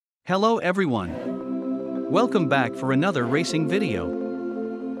Hello everyone. Welcome back for another racing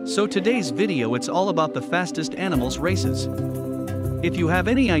video. So today's video it's all about the fastest animals races. If you have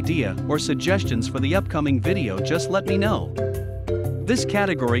any idea or suggestions for the upcoming video, just let me know. This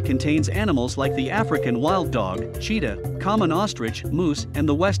category contains animals like the African wild dog, cheetah, common ostrich, moose, and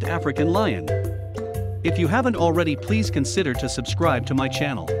the West African lion. If you haven't already, please consider to subscribe to my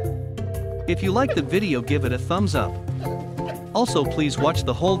channel. If you like the video, give it a thumbs up. Also, please watch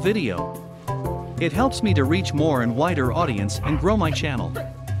the whole video. It helps me to reach more and wider audience and grow my channel.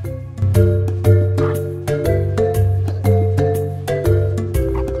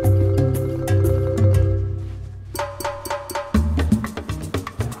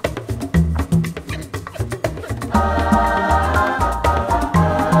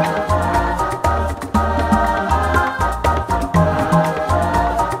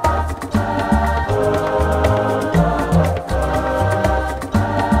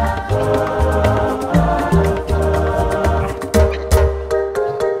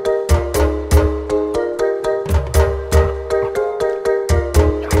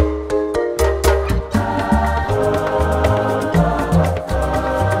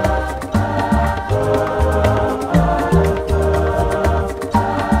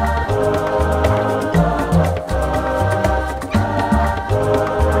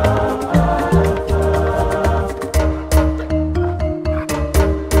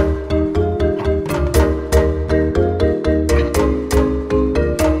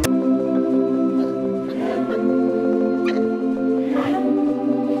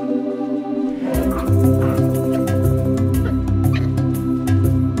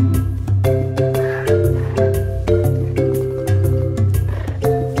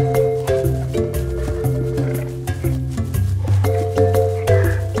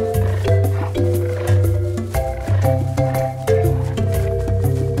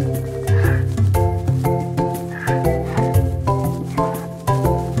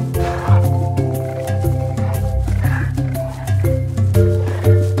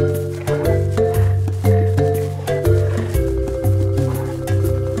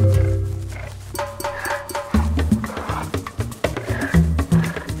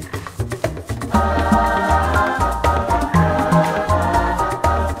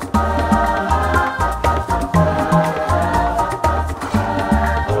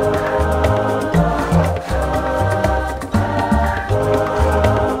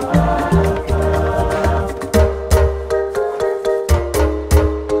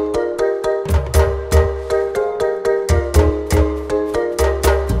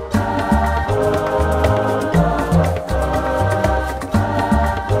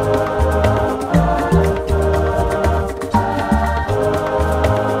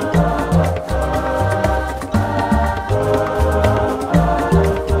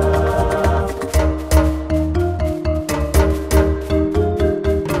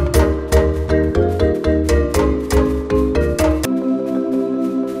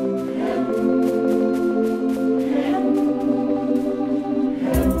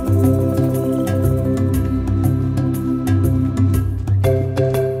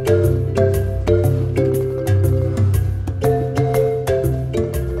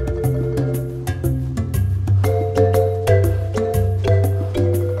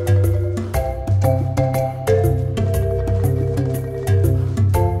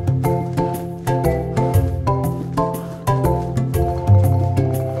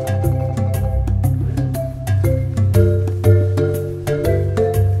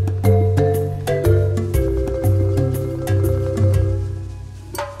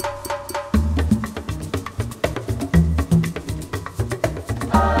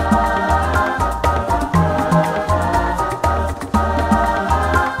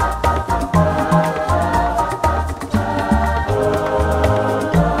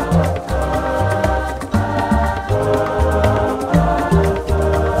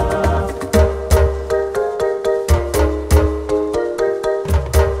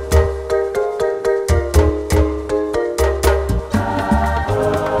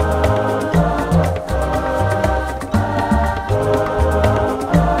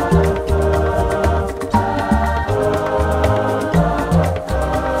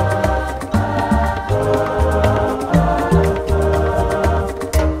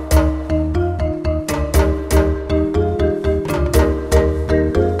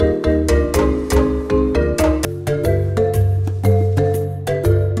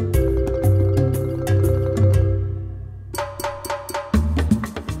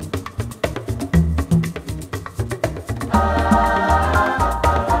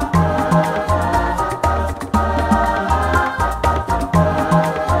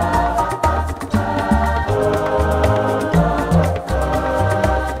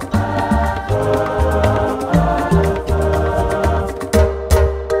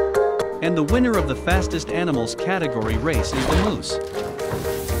 And the winner of the fastest animals category race is the moose.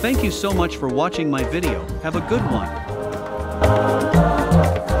 Thank you so much for watching my video, have a good one.